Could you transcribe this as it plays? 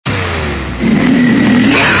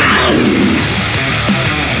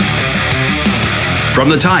From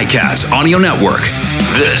the Ticats Audio Network,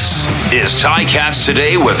 this is Ticats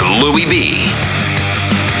Today with Louie B.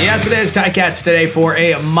 Yes, it is Ticats Today for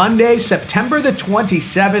a Monday, September the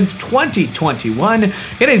 27th, 2021.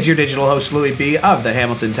 It is your digital host, Louie B. of the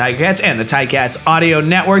Hamilton Ticats and the Ticats Audio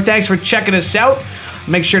Network. Thanks for checking us out.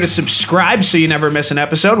 Make sure to subscribe so you never miss an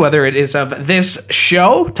episode, whether it is of this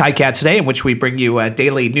show, Ticats Today, in which we bring you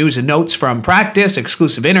daily news and notes from practice,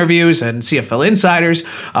 exclusive interviews, and CFL insiders,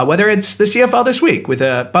 whether it's the CFL This Week with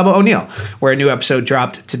Bubba O'Neill, where a new episode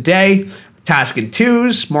dropped today. Task and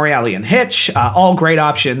Twos, Morreale and Hitch, all great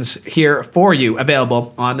options here for you,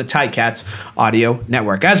 available on the Ticats Audio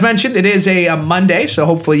Network. As mentioned, it is a Monday, so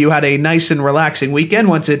hopefully you had a nice and relaxing weekend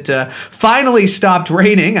once it finally stopped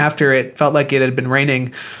raining after it felt like it had been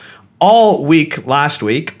raining all week last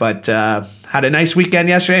week, but had a nice weekend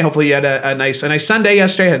yesterday. Hopefully you had a nice Sunday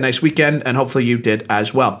yesterday, had a nice weekend, and hopefully you did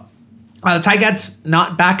as well. The Ticats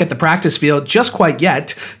not back at the practice field just quite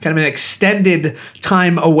yet. Kind of an extended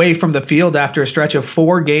time away from the field after a stretch of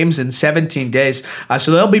 4 games in 17 days.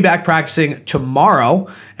 So they'll be back practicing tomorrow,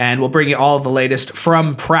 and we'll bring you all the latest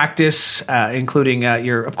from practice, including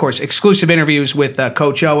your, of course, exclusive interviews with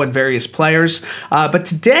Coach O and various players. But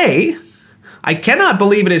today, I cannot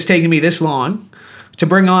believe it has taken me this long to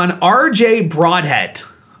bring on RJ Broadhead,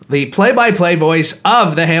 the play-by-play voice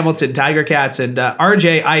of the Hamilton Tiger Cats. And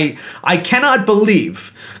RJ, I cannot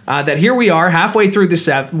believe that here we are halfway through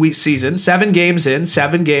the season, 7 games in,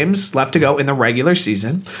 7 games left to go in the regular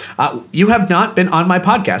season. You have not been on my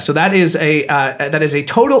podcast, so that is a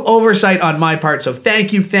total oversight on my part. So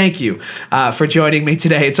thank you for joining me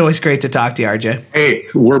today. It's always great to talk to you, RJ. Hey,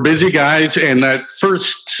 we're busy guys, and that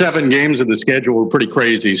first 7 games of the schedule were pretty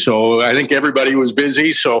crazy. So I think everybody was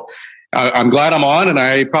busy. So I'm glad I'm on, and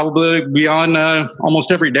I probably be on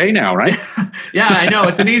almost every day now, right? Yeah, I know.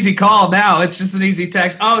 It's an easy call now. It's just an easy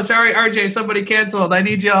text. Oh, sorry, RJ, somebody canceled. I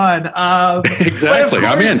need you on. Exactly.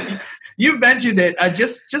 I'm in. You've mentioned it.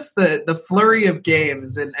 Just the flurry of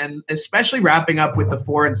games, and especially wrapping up with the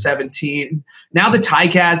 4-17. Now the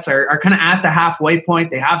Ticats are kind of at the halfway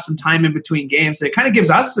point. They have some time in between games. It kind of gives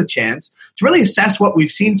us the chance to really assess what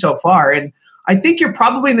we've seen so far. And I think you're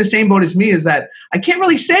probably in the same boat as me, is that I can't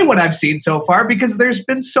really say what I've seen so far because there's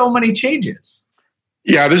been so many changes.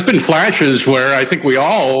 Yeah, there's been flashes where I think we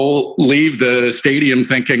all leave the stadium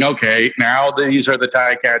thinking, okay, now these are the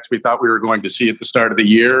Ticats we thought we were going to see at the start of the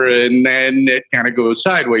year, and then it kind of goes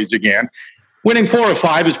sideways again. Winning 4 of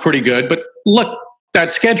 5 is pretty good, but look,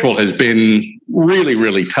 that schedule has been really,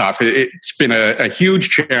 really tough. It's been a huge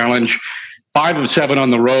challenge. 5 of 7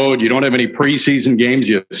 on the road. You don't have any preseason games.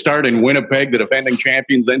 You start in Winnipeg, the defending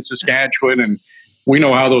champions, then Saskatchewan. And we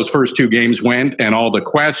know how those first 2 games went and all the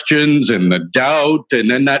questions and the doubt.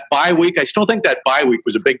 And then that bye week, I still think that bye week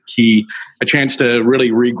was a big key, a chance to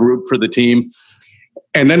really regroup for the team.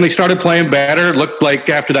 And then they started playing better. It looked like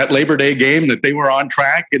after that Labor Day game that they were on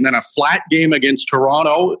track. And then a flat game against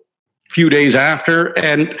Toronto few days after.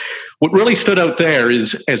 And what really stood out there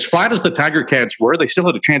is, as flat as the Tiger Cats were, they still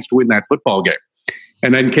had a chance to win that football game.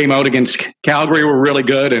 And then came out against Calgary, were really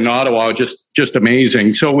good, and Ottawa just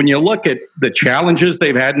amazing. So when you look at the challenges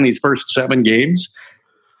they've had in these first 7 games,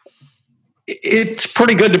 it's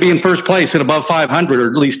pretty good to be in first place and above 500, or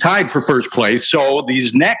at least tied for first place. So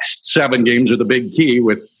these next 7 games are the big key.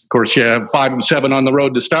 With, of course, you have 5 of 7 on the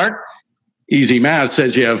road to start. Easy math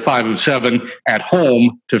says you have 5 of 7 at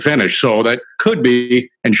home to finish. So that could be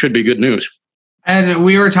and should be good news. And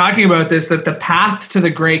we were talking about this, that the path to the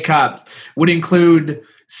Grey Cup would include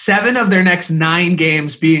 7 of their next 9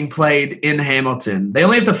 games being played in Hamilton. They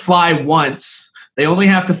only have to fly once. They only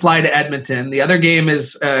have to fly to Edmonton. The other game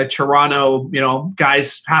is Toronto.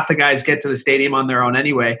 Guys, half the guys get to the stadium on their own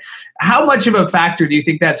anyway. How much of a factor do you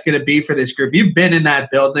think that's going to be for this group? You've been in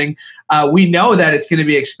that building. We know that it's going to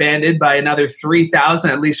be expanded by another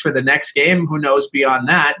 3,000, at least for the next game. Who knows beyond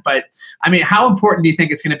that? But, I mean, how important do you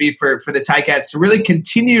think it's going to be for the Ticats to really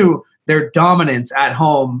continue their dominance at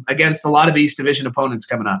home against a lot of East Division opponents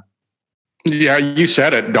coming up? Yeah, you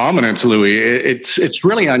said it. Dominance, Louie. It's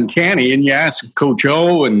really uncanny. And you ask Coach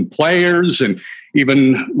O and players, and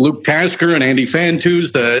even Luke Tasker and Andy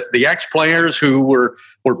Fantus, the ex-players who were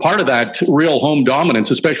part of that real home dominance,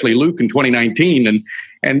 especially Luke in 2019.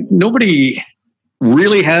 And nobody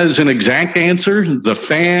really has an exact answer. The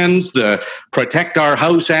fans, the protect our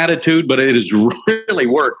house attitude, but it has really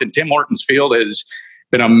worked. And Tim Hortons Field has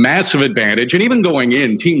been a massive advantage. And even going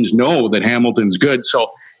in, teams know that Hamilton's good.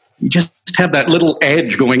 So you just have that little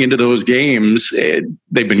edge going into those games.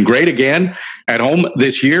 They've been great again at home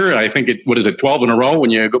this year. I think 12 in a row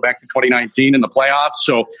when you go back to 2019 in the playoffs.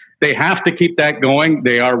 So they have to keep that going.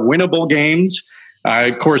 They are winnable games.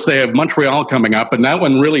 Of course, they have Montreal coming up, and that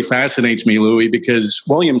one really fascinates me, Louis, because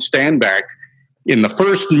William Stanback, in the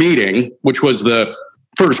first meeting, which was the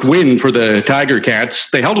first win for the Tiger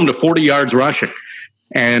Cats, they held him to 40 yards rushing.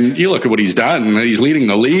 And you look at what he's done. He's leading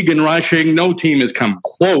the league in rushing. No team has come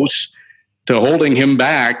close to holding him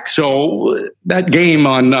back. So that game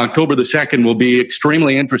on October the 2nd will be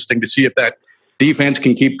extremely interesting to see if that defense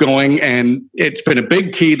can keep going. And it's been a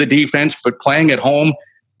big key, the defense, but playing at home,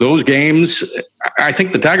 those games, I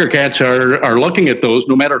think the Tiger Cats are looking at those,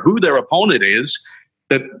 no matter who their opponent is,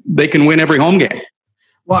 that they can win every home game.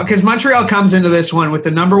 Well, because Montreal comes into this one with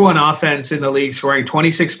the number one offense in the league, scoring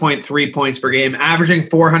 26.3 points per game, averaging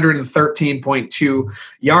 413.2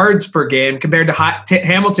 yards per game, compared to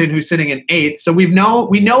Hamilton, who's sitting in 8th. So we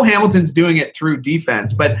know Hamilton's doing it through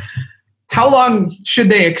defense, but how long should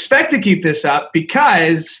they expect to keep this up?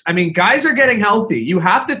 Because, I mean, guys are getting healthy. You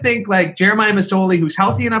have to think like Jeremiah Masoli, who's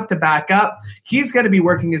healthy enough to back up. He's going to be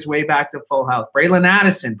working his way back to full health. Braylon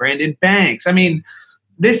Addison, Brandon Banks. I mean,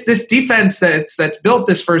 this defense that's built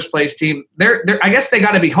this first place team, I guess they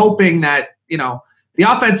got to be hoping that, the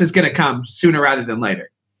offense is going to come sooner rather than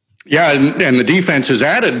later. Yeah, and the defense has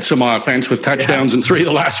added some offense with touchdowns in 3 of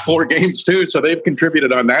the last 4 games too, so they've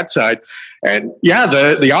contributed on that side. And yeah,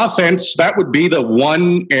 the offense, that would be the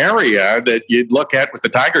one area that you'd look at with the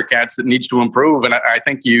Tiger Cats that needs to improve. And I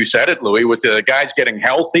think you said it, Louis, with the guys getting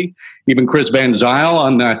healthy, even Chris Van Zyl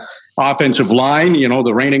on the offensive line,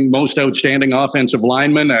 the reigning most outstanding offensive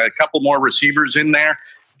lineman, a couple more receivers in there.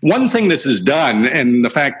 One thing this has done, and the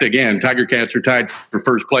fact, again, Tiger Cats are tied for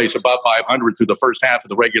first place above 500 through the first half of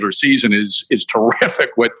the regular season is terrific.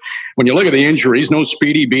 When you look at the injuries, no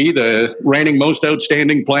Speedy B, the reigning most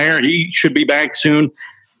outstanding player, he should be back soon.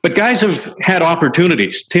 But guys have had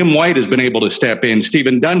opportunities. Tim White has been able to step in.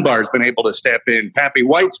 Stephen Dunbar has been able to step in. Pappy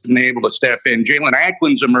White's been able to step in. Jalen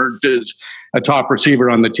Ackland's emerged as a top receiver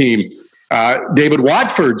on the team. David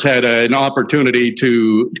Watford's had an opportunity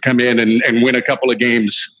to come in and win a couple of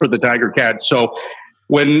games for the Tiger Cats. So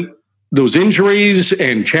when those injuries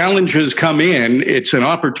and challenges come in, it's an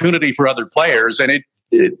opportunity for other players. And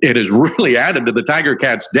it has really added to the Tiger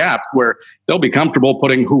Cats' depth where they'll be comfortable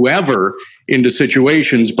putting whoever into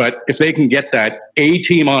situations. But if they can get that A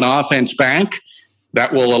team on offense back,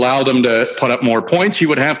 that will allow them to put up more points, you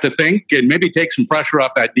would have to think, and maybe take some pressure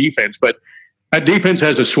off that defense. But that defense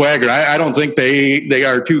has a swagger. I don't think they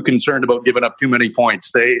are too concerned about giving up too many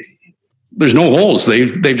points. There's no holes.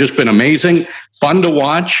 They've just been amazing, fun to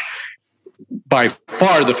watch. By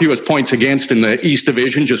far the fewest points against in the East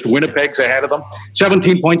Division, just Winnipeg's ahead of them.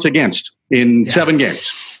 17 points against in 7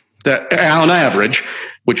 games on average,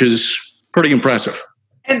 which is pretty impressive.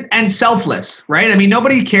 And selfless, right? I mean,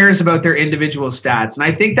 nobody cares about their individual stats. And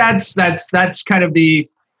I think that's kind of the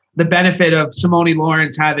benefit of Simone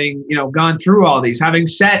Lawrence having, gone through all these, having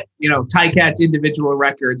set, Ticats individual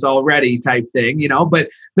records already type thing, but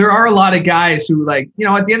there are a lot of guys who at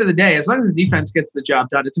the end of the day, as long as the defense gets the job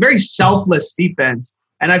done, it's a very selfless defense.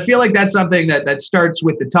 And I feel like that's something that starts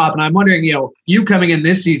with the top. And I'm wondering, you coming in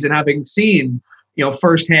this season, having seen,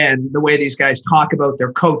 firsthand the way these guys talk about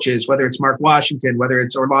their coaches, whether it's Mark Washington, whether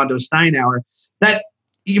it's Orlando Steinauer, that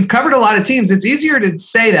you've covered a lot of teams. It's easier to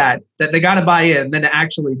say that they got to buy in than to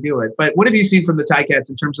actually do it. But what have you seen from the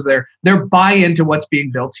Ticats in terms of their buy-in to what's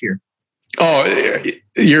being built here? Oh,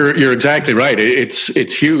 you're exactly right. It's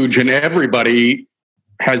huge, and everybody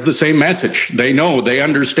has the same message. They know, they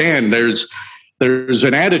understand. There's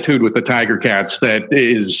an attitude with the Tiger Cats that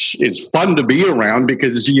is fun to be around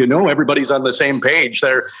because everybody's on the same page.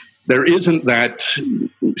 There isn't that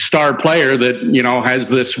star player that, has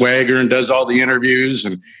this swagger and does all the interviews.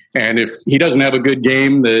 And if he doesn't have a good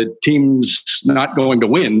game, the team's not going to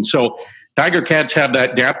win. So Tiger Cats have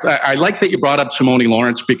that depth. I like that you brought up Simone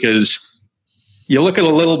Lawrence because you look at a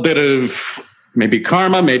little bit of maybe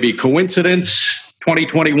karma, maybe coincidence.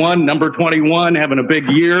 2021, number 21, having a big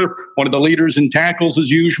year. One of the leaders in tackles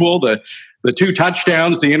as usual. The 2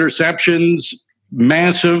 touchdowns, the interceptions,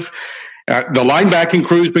 massive. The linebacking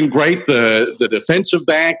crew's been great. The defensive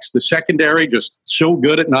backs, the secondary, just so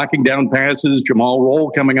good at knocking down passes. Jamal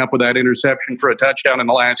Roll coming up with that interception for a touchdown in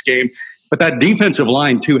the last game. But that defensive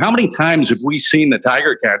line, too. How many times have we seen the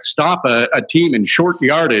Tiger Cats stop a team in short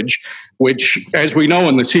yardage, which, as we know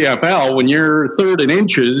in the CFL, when you're third in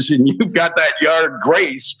inches and you've got that yard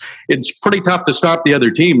grace, it's pretty tough to stop the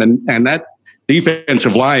other team. And that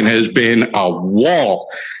defensive line has been a wall.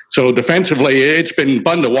 So defensively, it's been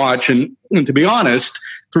fun to watch. And to be honest,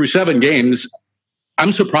 through 7 games,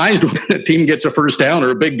 I'm surprised when a team gets a first down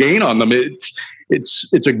or a big gain on them.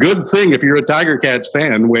 It's a good thing if you're a Tiger Cats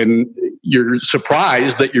fan when you're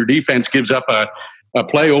surprised that your defense gives up a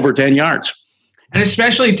play over 10 yards. And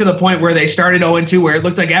especially to the point where they started 0-2, where it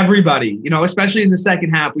looked like everybody, especially in the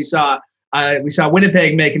second half, we saw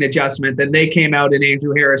Winnipeg make an adjustment. Then they came out and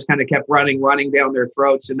Andrew Harris kind of kept running down their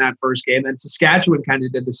throats in that first game. Then Saskatchewan kind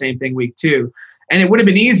of did the same thing week 2. And it would have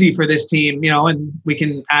been easy for this team, and we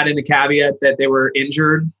can add in the caveat that they were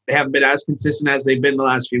injured. They haven't been as consistent as they've been the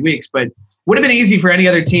last few weeks, but would have been easy for any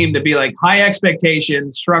other team to be like high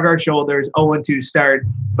expectations, shrug our shoulders, 0-2 start.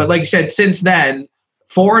 But like you said, since then,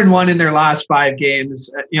 4-1 in their last 5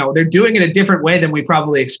 games. They're doing it a different way than we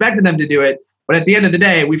probably expected them to do it. But at the end of the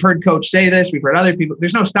day, we've heard coach say this, we've heard other people.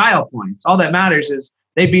 There's no style points. All that matters is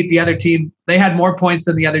they beat the other team. They had more points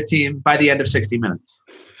than the other team by the end of 60 minutes.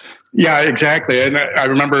 Yeah, exactly. And I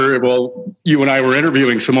remember, you and I were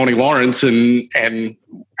interviewing Simone Lawrence and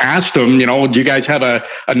asked him, do you guys have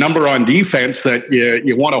a number on defense that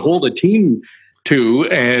you want to hold a team to?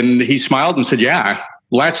 And he smiled and said, yeah,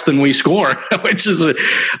 less than we score, which is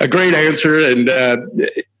a great answer. And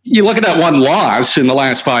you look at that one loss in the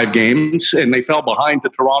last 5 games, and they fell behind to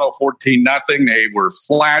Toronto 14-0. They were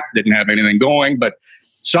flat, didn't have anything going, but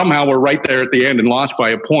somehow we're right there at the end and lost by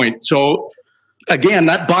a point. So again,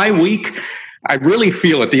 that bye week, I really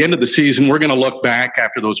feel at the end of the season, we're going to look back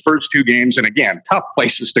after those first 2 games. And again, tough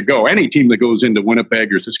places to go. Any team that goes into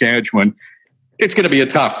Winnipeg or Saskatchewan, it's going to be a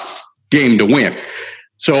tough game to win.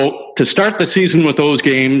 So to start the season with those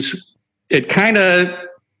games, it kind of,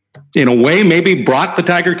 in a way, maybe brought the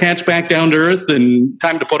Tiger Cats back down to earth and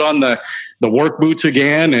time to put on the work boots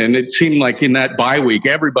again. And it seemed like in that bye week,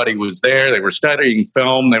 everybody was there. They were studying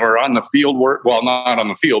film. They were on the field work. Well, not on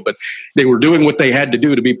the field, but they were doing what they had to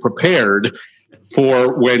do to be prepared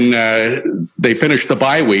for when they finished the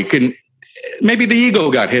bye week. And maybe the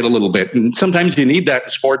ego got hit a little bit. And sometimes you need that in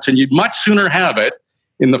sports, and you'd much sooner have it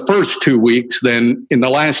in the first 2 weeks than in the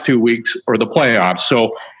last 2 weeks or the playoffs.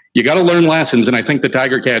 So you got to learn lessons, and I think the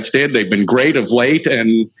Tiger Cats did. They've been great of late,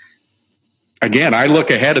 and again, I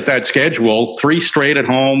look ahead at that schedule: 3 straight at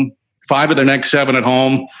home, 5 of the next 7 at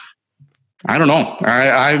home. I don't know.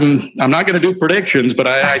 I'm not going to do predictions, but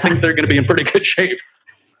I think they're going to be in pretty good shape.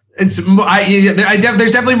 There's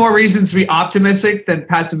definitely more reasons to be optimistic than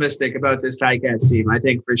pessimistic about this Ticats team, I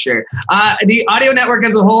think, for sure. The audio network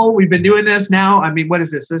as a whole, we've been doing this now. I mean, what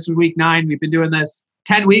is this? This is week 9. We've been doing this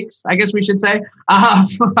 10 weeks, I guess we should say.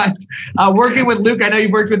 But working with Luke, I know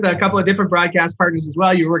you've worked with a couple of different broadcast partners as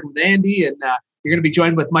well. You were working with Andy, and you're going to be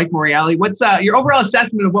joined with Mike Morreale. What's your overall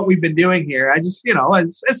assessment of what we've been doing here? I just,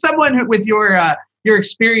 as someone with your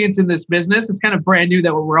experience in this business, it's kind of brand new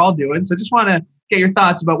that what we're all doing. So just want to get your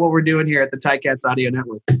thoughts about what we're doing here at the Ticats Audio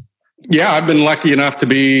Network. Yeah, I've been lucky enough to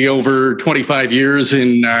be over 25 years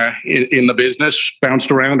in the business,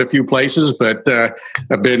 bounced around a few places, but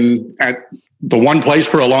I've been at the one place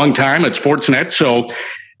for a long time at Sportsnet. So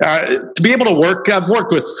to be able to work, I've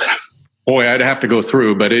worked with, I'd have to go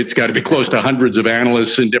through, but it's got to be close to hundreds of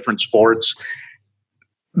analysts in different sports.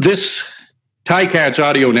 This Ticats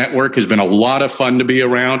Audio Network has been a lot of fun to be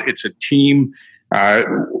around. It's a team.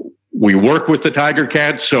 We work with the Tiger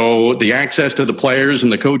Cats, so the access to the players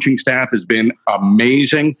and the coaching staff has been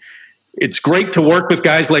amazing. It's great to work with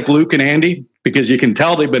guys like Luke and Andy because you can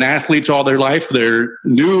tell they've been athletes all their life. They're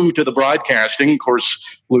new to the broadcasting. Of course,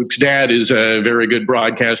 Luke's dad is a very good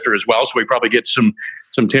broadcaster as well, so we probably get some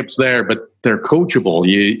tips there, but they're coachable.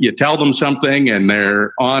 You tell them something and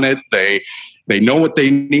they're on it. They know what they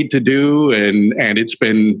need to do, and it's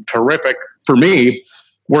been terrific for me.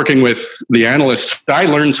 Working with the analysts, I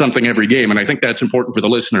learn something every game, and I think that's important for the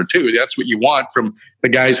listener too. That's what you want from the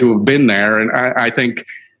guys who have been there, and I think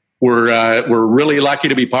we're really lucky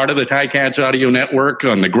to be part of the Ticats Audio Network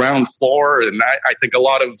on the ground floor, and I think a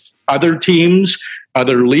lot of other teams,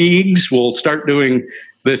 other leagues will start doing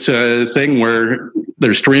this thing where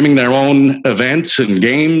they're streaming their own events and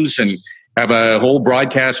games and have a whole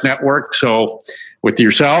broadcast network. So with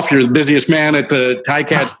yourself, you're the busiest man at the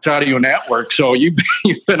Ticats Audio Network. So you've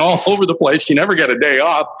been all over the place. You never get a day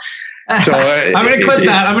off. So I'm going to clip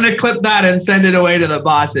that. I'm going to clip that and send it away to the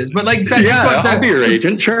bosses. But like I said, I'll be your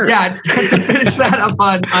agent. Sure. Yeah. To finish that up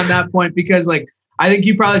on that point, because like, I think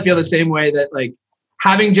you probably feel the same way that like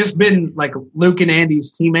having just been like Luke and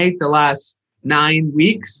Andy's teammate the last 9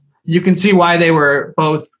 weeks, you can see why they were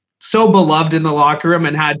both so beloved in the locker room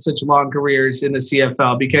and had such long careers in the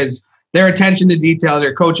CFL, because their attention to detail,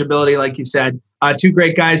 their coachability, like you said, 2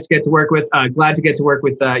 great guys to get to work with. Glad to get to work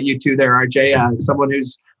with you two there, RJ. Someone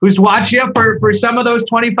who's watched you for some of those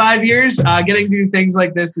 25 years. Getting to do things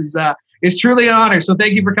like this is truly an honor. So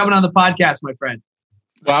thank you for coming on the podcast, my friend.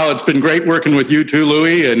 Well, it's been great working with you too,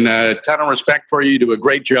 Louie, and a ton of respect for you. You do a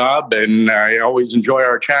great job, and I always enjoy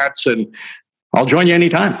our chats, and I'll join you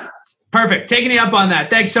anytime. Perfect. Taking you up on that.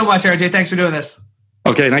 Thanks so much, RJ. Thanks for doing this.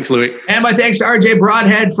 Okay, thanks, Louis. And my thanks to RJ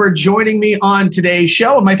Broadhead for joining me on today's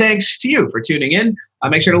show. And my thanks to you for tuning in.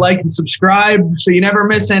 Make sure to like and subscribe so you never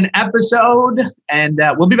miss an episode. And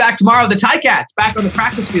we'll be back tomorrow. The Ticats back on the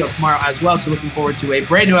practice field tomorrow as well. So looking forward to a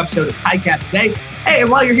brand new episode of Ticats Today. Hey, and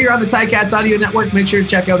while you're here on the Ticats Audio Network, make sure to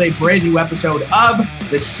check out a brand new episode of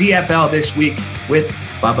the CFL This Week with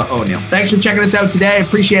Bubba O'Neill. Thanks for checking us out today.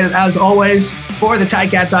 Appreciate it as always. For the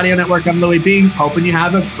Ticats Audio Network, I'm Louis B. Hoping you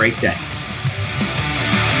have a great day.